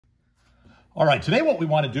All right, today what we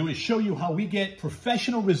want to do is show you how we get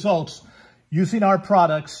professional results using our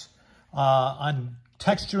products on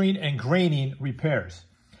texturing and graining repairs.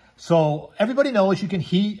 So everybody knows you can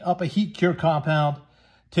heat up a heat cure compound,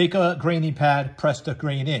 take a graining pad, press the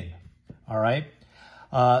grain in. All right,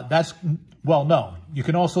 that's well known. You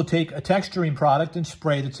can also take a texturing product and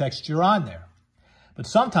spray the texture on there. But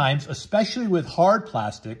sometimes, especially with hard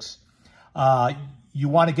plastics, you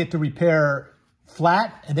want to get the repair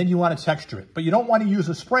flat, and then you want to texture it. But you don't want to use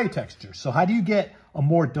a spray texture. So how do you get a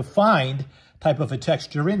more defined type of a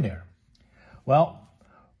texture in there? Well,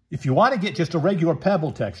 if you want to get just a regular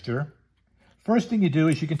pebble texture, first thing you do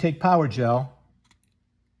is you can take Power Gel,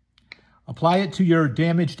 apply it to your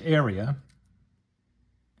damaged area,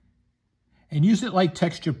 and use it like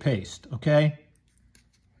texture paste, okay?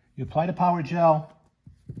 You apply the Power Gel,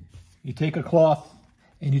 you take a cloth,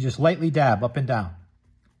 and you just lightly dab up and down.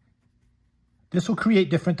 This will create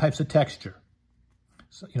different types of texture.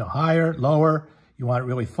 So, higher, lower, you want it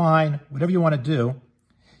really fine, whatever you want to do,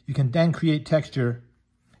 you can then create texture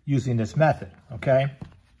using this method, okay?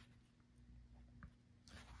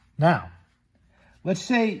 Now, let's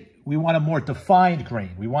say we want a more defined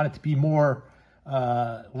grain. We want it to be more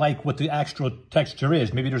like what the actual texture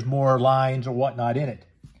is. Maybe there's more lines or whatnot in it.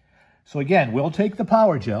 So again, we'll take the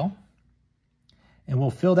Power Gel, and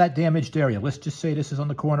we'll fill that damaged area. Let's just say this is on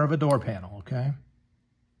the corner of a door panel, okay?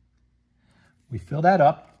 We fill that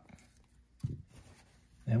up,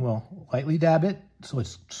 and we'll lightly dab it so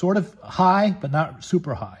it's sort of high, but not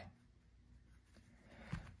super high.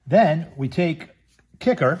 Then we take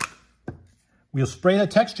Kicker. We'll spray the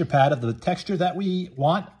texture pad of the texture that we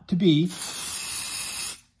want to be.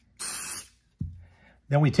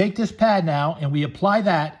 Then we take this pad now, and we apply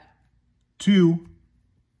that to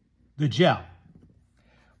the gel.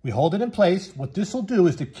 We hold it in place. What this will do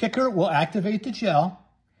is the Kicker will activate the gel.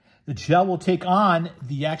 The gel will take on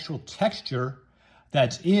the actual texture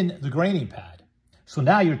that's in the graining pad. So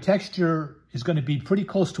now your texture is going to be pretty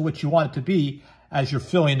close to what you want it to be as you're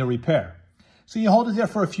filling the repair. So you hold it there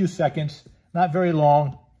for a few seconds, not very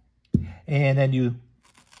long, and then you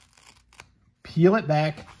peel it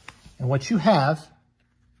back, and what you have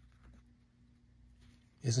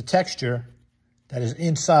is a texture that is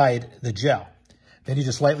inside the gel. Then you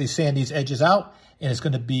just lightly sand these edges out, and it's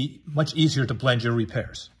going to be much easier to blend your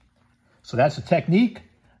repairs. So that's a technique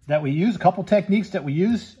that we use, a couple techniques that we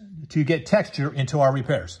use to get texture into our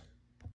repairs.